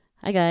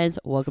Hi guys,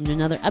 welcome to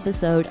another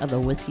episode of the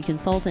Whiskey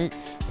Consultant.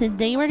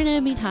 Today we're going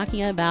to be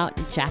talking about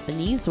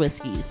Japanese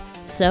whiskeys.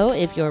 So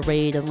if you're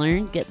ready to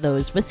learn, get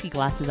those whiskey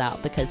glasses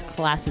out because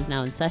class is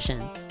now in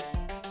session.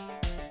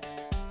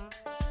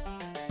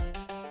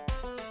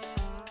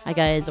 Hi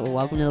guys,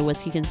 welcome to the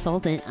Whiskey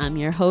Consultant. I'm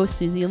your host,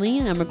 Susie Lee,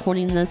 and I'm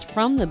recording this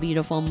from the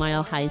beautiful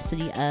Mile High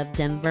city of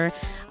Denver.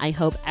 I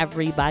hope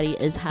everybody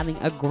is having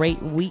a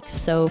great week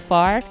so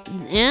far.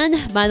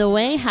 And by the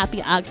way,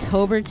 happy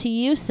October to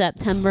you.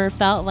 September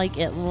felt like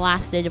it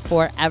lasted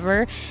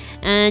forever.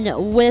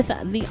 And with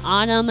the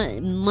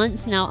autumn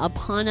months now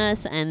upon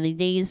us and the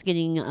days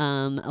getting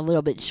a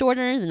little bit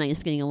shorter, the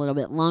nights getting a little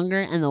bit longer,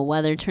 and the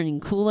weather turning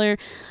cooler,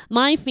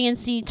 my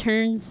fancy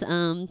turns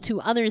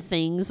to other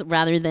things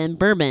rather than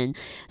bourbon.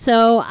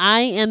 So I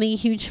am a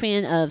huge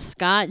fan of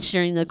Scotch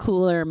during the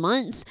cooler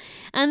months,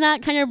 and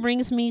that kind of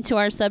brings me to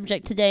our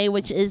subject today,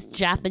 which is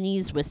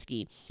Japanese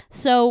whiskey.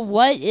 So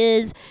what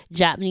is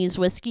Japanese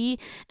whiskey,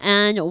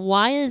 and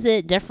why is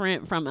it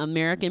different from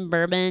American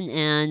bourbon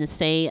and,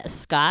 say,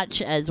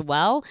 Scotch as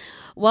well?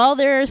 Well,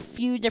 there are a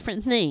few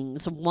different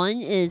things. One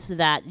is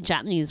that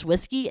Japanese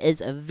whiskey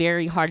is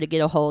very hard to get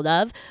a hold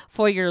of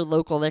for your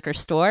local liquor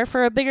store.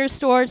 For a bigger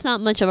store, it's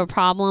not much of a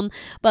problem,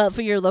 but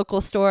for your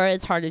local store,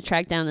 it's hard to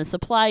track down a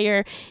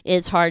supplier.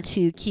 It's hard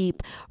to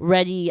keep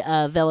ready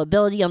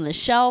availability on the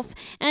shelf,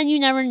 and you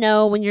never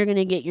know when you're going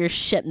to get your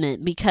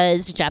shipment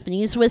because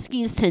Japanese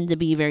whiskeys tend to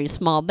be very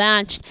small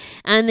batched,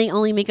 and they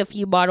only make a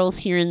few bottles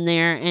here and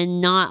there, and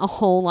not a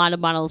whole lot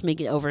of bottles make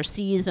it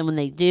overseas, and when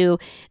they do,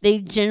 they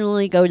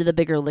generally go to the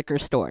bigger liquor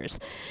stores.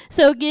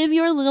 So give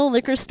your little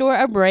liquor store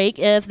a break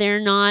if they're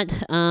not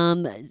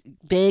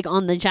big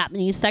on the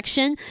Japanese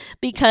section,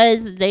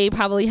 because they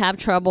probably have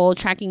trouble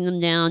tracking them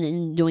down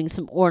and doing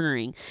some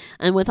ordering.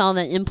 And with all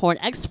the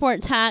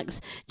import-export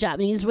tax,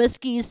 Japanese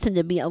whiskeys tend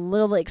to be a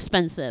little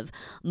expensive.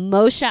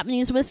 Most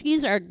Japanese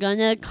whiskeys are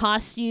gonna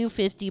cost you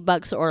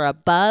 $50 or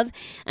above,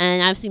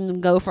 and I've seen them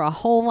go for a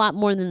whole lot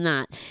more than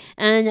that.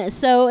 And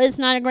so it's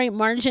not a great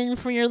margin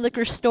for your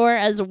liquor store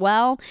as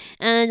well.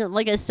 And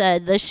like I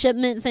said, the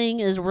shipment thing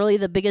is really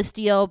the biggest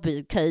deal,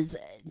 because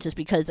just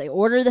because I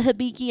order the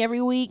hibiki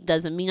every week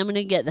doesn't mean I'm going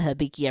to get the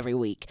hibiki every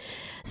week.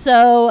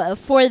 So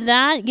for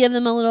that, give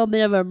them a little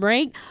bit of a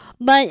break.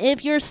 But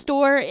if your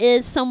store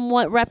is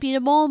somewhat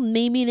reputable,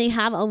 maybe they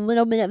have a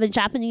little bit of a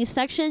Japanese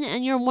section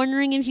and you're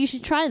wondering if you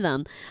should try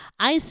them,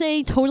 I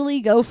say totally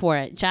go for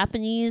it.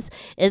 Japanese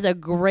is a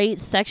great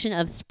section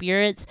of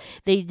spirits.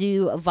 They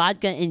do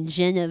vodka and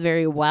gin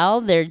very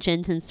well. Their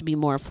gin tends to be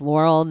more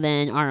floral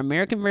than our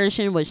American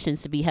version, which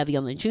tends to be heavy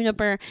on the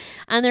juniper.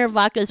 And their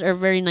vodkas are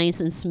very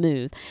nice and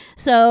smooth.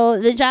 So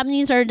the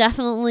Japanese are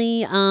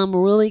definitely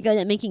really good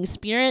at making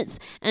spirits,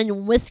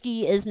 and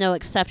whiskey is no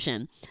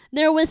exception.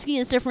 Their whiskey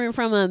is different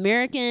from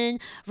American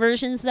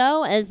versions,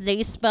 though, as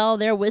they spell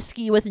their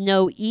whiskey with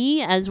no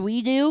E, as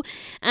we do.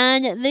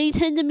 And they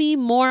tend to be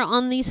more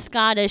on the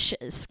Scotch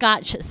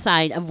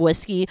side of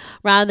whiskey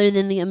rather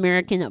than the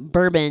American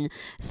bourbon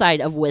side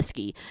of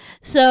whiskey.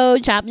 So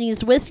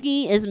Japanese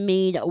whiskey is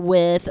made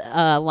with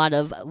a lot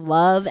of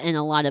love and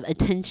a lot of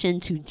attention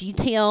to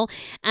detail,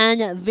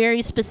 and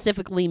very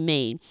specifically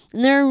made.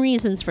 And there are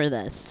reasons for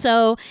this.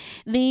 So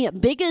the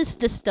biggest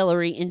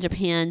distillery in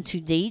Japan to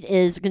date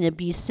is going to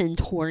be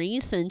Suntory.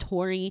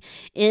 Suntory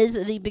is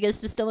the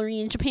biggest distillery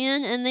in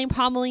Japan, and they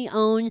probably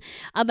own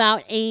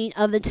about 8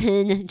 of the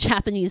 10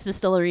 Japanese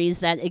distilleries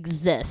that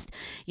exist.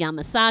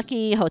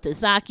 Yamasaki,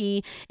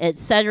 Hotozaki,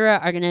 etc.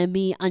 are going to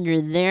be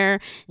under their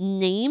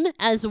name,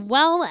 as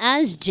well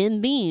as Jim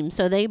Beam.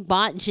 So they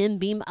bought Jim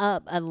Beam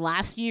up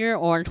last year,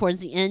 or towards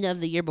the end of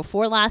the year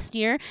before last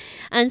year,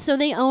 and so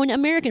they own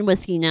American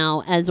whiskey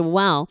now as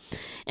well.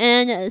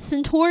 And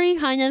Suntory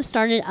kind of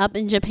started up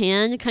in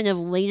Japan kind of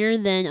later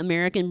than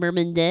American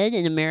bourbon did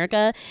in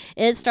America.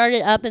 It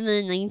started up in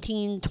the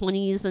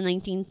 1920s and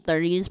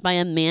 1930s by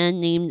a man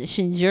named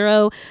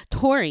Shinjiro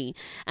Tori,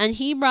 and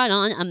he brought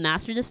on a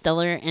master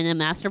distiller and a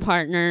master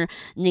partner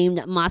named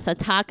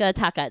Masataka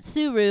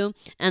Takatsuru.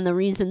 And the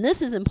reason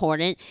this is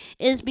important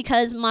is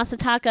because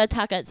Masataka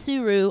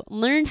Takatsuru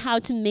learned how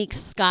to make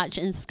Scotch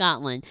in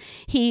Scotland.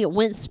 He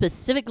went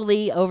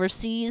specifically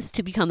overseas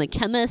to become a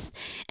chemist,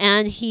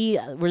 and he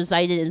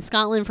resided in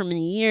Scotland for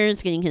many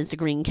years, getting his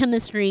degree in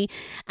chemistry,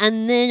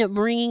 and then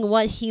bringing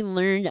what he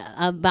learned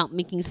about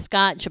making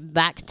Scotch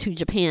back to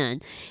Japan.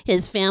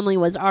 His family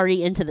was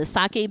already into the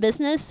sake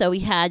business, so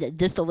he had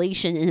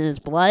distillation in his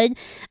blood,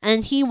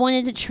 and he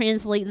wanted to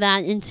translate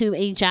that into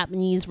a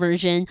Japanese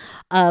version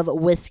of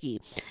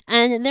whiskey.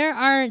 And there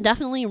are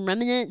definitely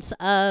remnants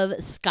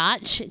of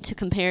Scotch to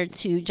compare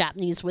to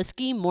Japanese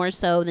whiskey, more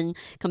so than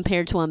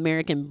compared to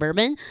American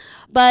bourbon.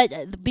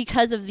 But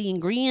because of the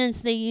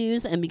ingredients they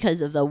use and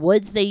because of the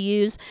woods they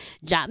use,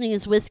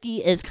 Japanese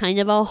whiskey is kind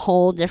of a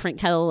whole different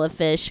kettle of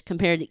fish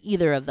compared to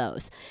either of those.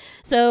 most.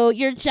 So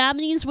your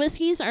Japanese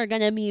whiskeys are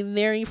going to be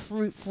very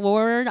fruit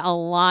forward. A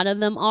lot of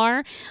them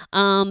are,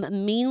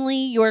 mainly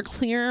your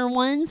clearer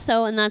ones.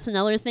 And that's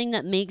another thing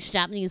that makes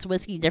Japanese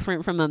whiskey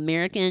different from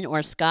American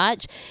or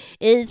Scotch,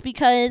 is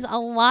because a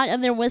lot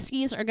of their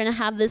whiskeys are going to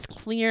have this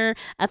clear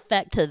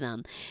effect to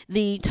them.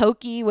 The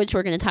Toki, which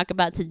we're going to talk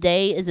about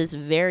today, is this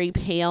very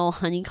pale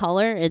honey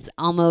color. It's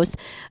almost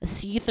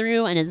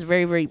see-through and it's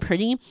very, very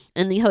pretty.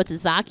 And the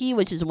Hotozaki,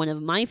 which is one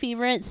of my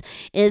favorites,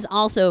 is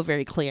also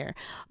very clear.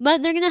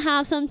 But they're going to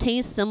have some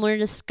taste similar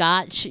to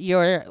Scotch,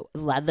 your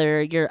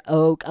leather, your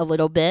oak a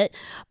little bit.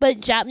 But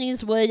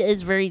Japanese wood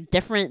is very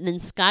different than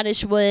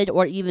Scottish wood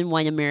or even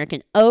white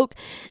American oak.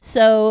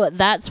 So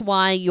that's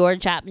why your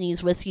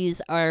Japanese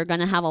whiskeys are going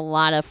to have a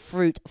lot of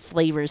fruit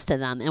flavors to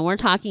them. And we're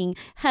talking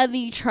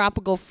heavy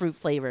tropical fruit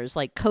flavors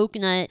like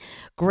coconut,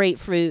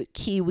 grapefruit,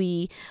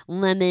 kiwi,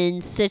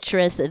 lemon,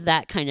 citrus,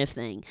 that kind of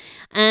thing.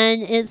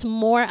 And it's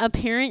more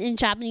apparent in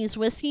Japanese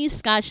whiskey.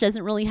 Scotch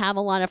doesn't really have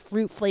a lot of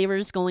fruit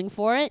flavors going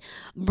for it.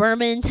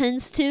 Bourbon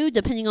tends to,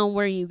 depending on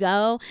where you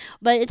go,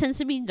 but it tends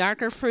to be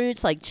darker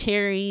fruits like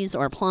cherries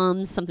or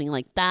plums, something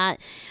like that.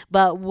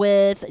 But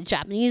with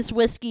Japanese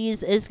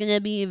whiskeys, it's going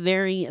to be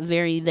very,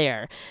 very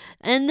there.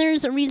 And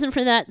there's a reason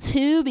for that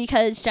too,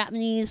 because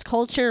Japanese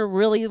culture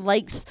really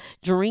likes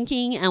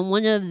drinking, and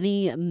one of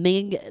the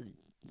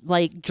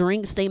big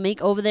drinks they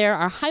make over there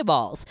are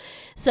highballs.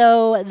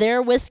 So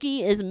their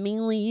whiskey is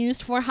mainly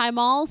used for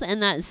highballs,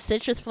 and that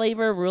citrus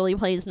flavor really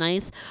plays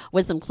nice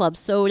with some club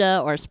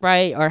soda or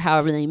Sprite or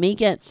however they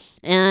make it.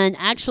 And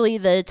actually,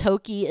 the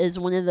Toki is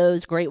one of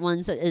those great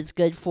ones that is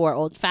good for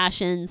old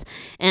fashions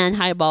and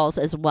highballs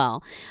as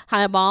well.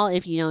 Highball,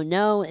 if you don't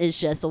know, is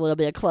just a little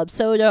bit of club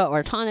soda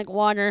or tonic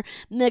water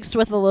mixed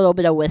with a little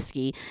bit of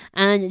whiskey.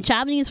 And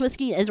Japanese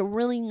whiskey is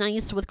really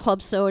nice with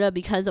club soda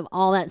because of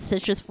all that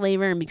citrus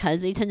flavor and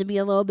because they tend to be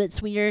a little bit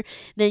sweeter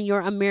than your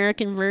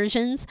American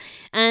versions.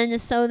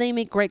 And so they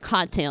make great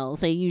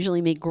cocktails. They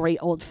usually make great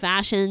old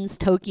fashions.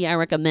 Toki, I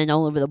recommend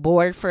all over the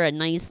board for a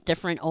nice,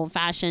 different old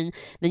fashioned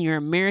than your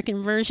American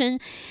version.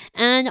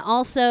 And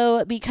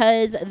also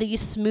because the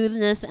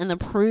smoothness and the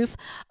proof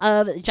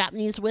of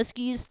Japanese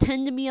whiskeys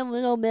tend to be a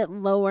little bit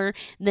lower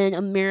than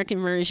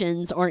American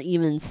versions or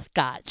even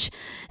Scotch.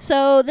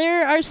 So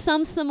there are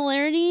some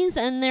similarities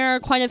and there are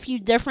quite a few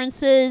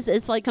differences.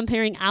 It's like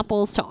comparing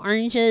apples to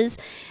oranges.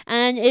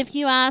 And if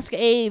you ask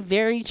a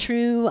very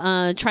true,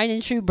 tried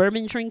and true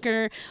bourbon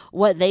drinker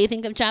what they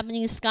think of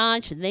Japanese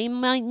Scotch, they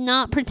might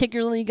not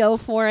particularly go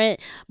for it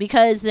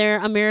because their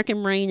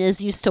American brain is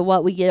used to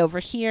what we get over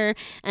here.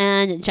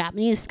 And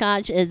Japanese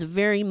Scotch is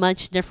very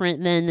much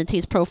different than the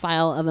taste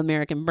profile of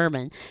American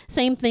bourbon.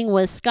 Same thing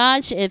with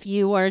Scotch. If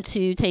you were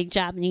to take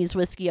Japanese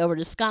whiskey over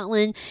to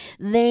Scotland,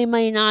 they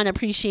may not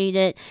appreciate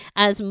it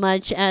as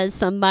much as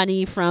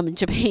somebody from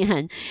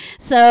Japan.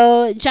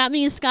 So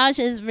Japanese Scotch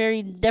is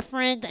very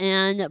different,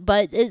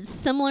 but it's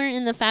similar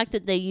in the fact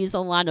that they use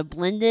a lot of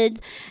blended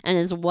and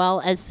as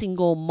well as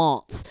single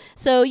malts.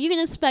 So you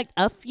can expect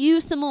a few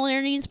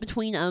similarities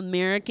between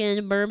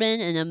American bourbon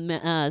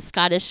and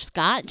Scottish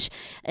Scotch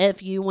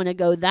if you want to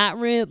go that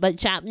route, but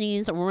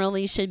Japanese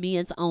really should be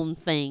its own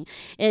thing.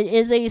 It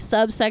is a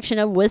subsection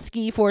of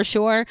whiskey for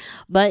sure,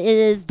 but it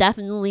is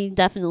definitely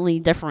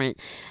different.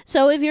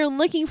 So if you're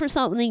looking for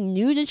something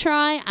new to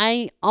try,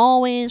 I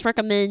always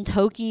recommend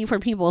Toki for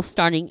people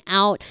starting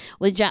out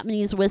with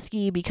Japanese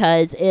whiskey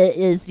because it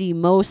is the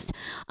most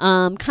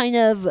kind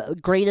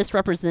of greatest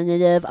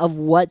representative of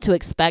what to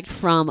expect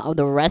from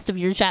the rest of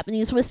your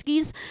Japanese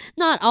whiskeys.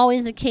 Not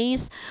always the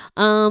case.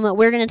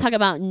 We're going to talk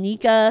about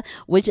Nikka,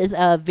 which is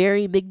a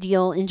very big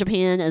deal in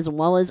Japan as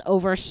well as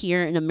over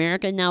here in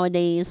America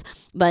nowadays.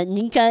 But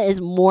Nikka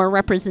is more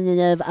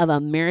representative of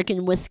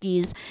American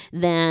whiskeys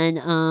than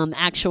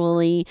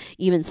actually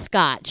even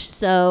Scotch.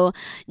 So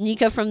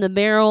Nikka from the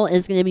barrel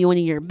is going to be one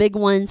of your big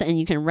ones, and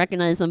you can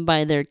recognize them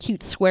by their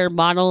cute square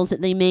bottles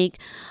that they make.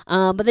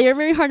 But they are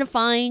very hard to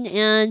find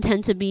and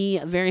tend to be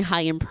very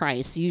high in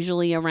price,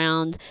 usually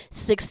around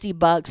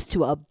 $60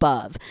 to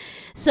above.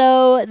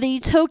 So the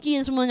Toki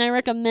is one I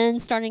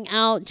recommend starting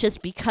out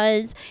just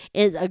because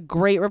it's a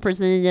great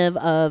representative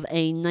of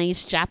a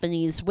nice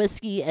Japanese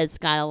whiskey. It's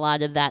got a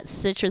lot of that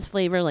citrus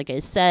flavor, like I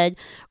said,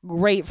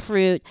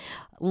 grapefruit,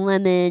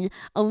 lemon,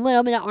 a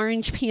little bit of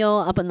orange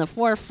peel up in the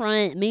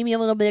forefront, maybe a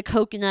little bit of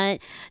coconut,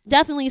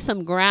 definitely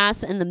some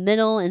grass in the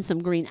middle and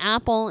some green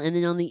apple, and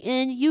then on the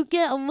end you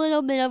get a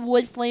little bit of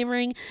wood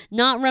flavoring,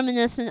 not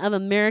reminiscent of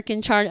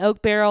American charred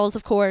oak barrels,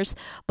 of course,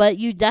 but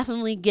you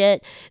definitely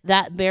get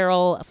that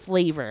barrel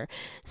flavor.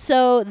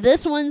 So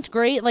this one's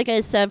great, like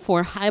I said,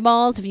 for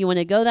highballs. If you want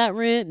to go that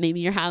route,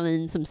 maybe you're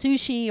having some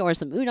sushi or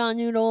some udon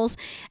noodles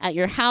at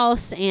your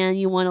house and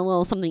you want a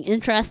little something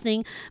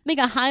interesting, make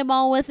a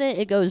highball with it.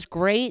 It goes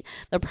great great.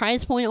 The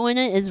price point on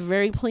it is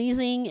very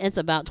pleasing. It's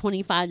about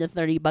 $25 to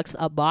 $30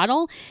 a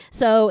bottle.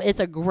 So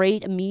it's a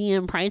great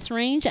medium price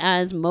range,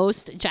 as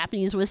most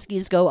Japanese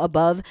whiskeys go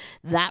above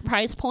that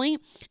price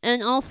point.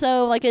 And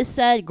also, like I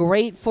said,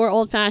 great for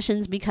old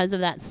fashions because of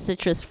that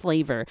citrus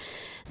flavor.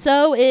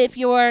 So if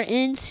you're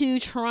into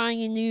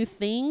trying new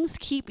things,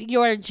 keep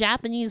your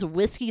Japanese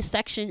whiskey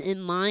section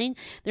in mind.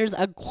 There's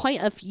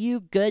quite a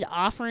few good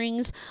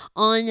offerings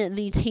on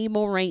the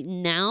table right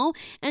now.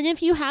 And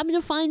if you happen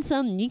to find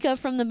some Nika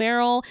from the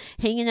barrel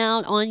hanging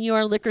out on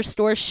your liquor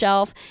store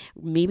shelf,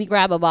 maybe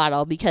grab a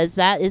bottle, because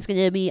that is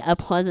going to be a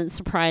pleasant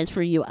surprise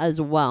for you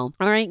as well.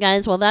 All right,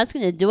 guys. Well, that's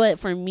going to do it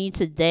for me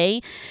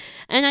today.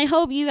 And I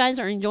hope you guys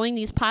are enjoying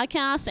these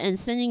podcasts and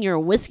sending your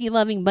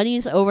whiskey-loving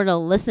buddies over to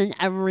listen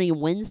every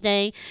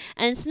Wednesday.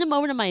 And send them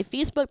over to my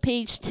Facebook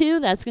page, too.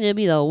 That's going to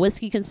be the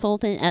Whiskey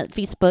Consultant at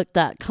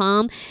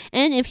facebook.com.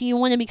 And if you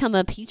want to become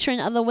a patron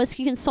of the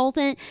Whiskey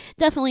Consultant,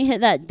 definitely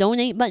hit that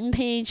donate button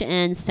page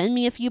and send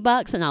me a few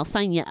bucks, and I'll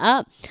sign you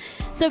up.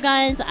 So,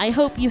 guys, I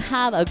hope you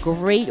have a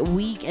great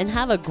week and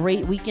have a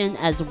great weekend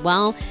as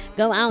well.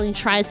 Go out and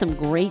try some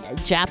great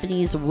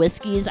Japanese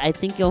whiskeys. I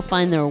think you'll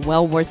find they're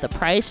well worth the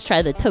price.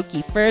 Try the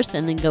Toki first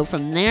and then go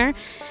from there.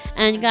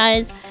 And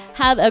guys,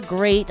 have a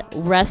great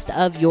rest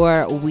of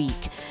your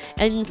week.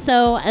 And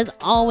so, as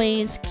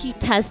always, keep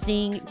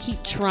testing,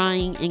 keep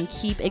trying, and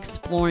keep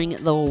exploring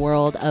the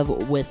world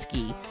of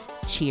whiskey.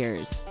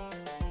 Cheers.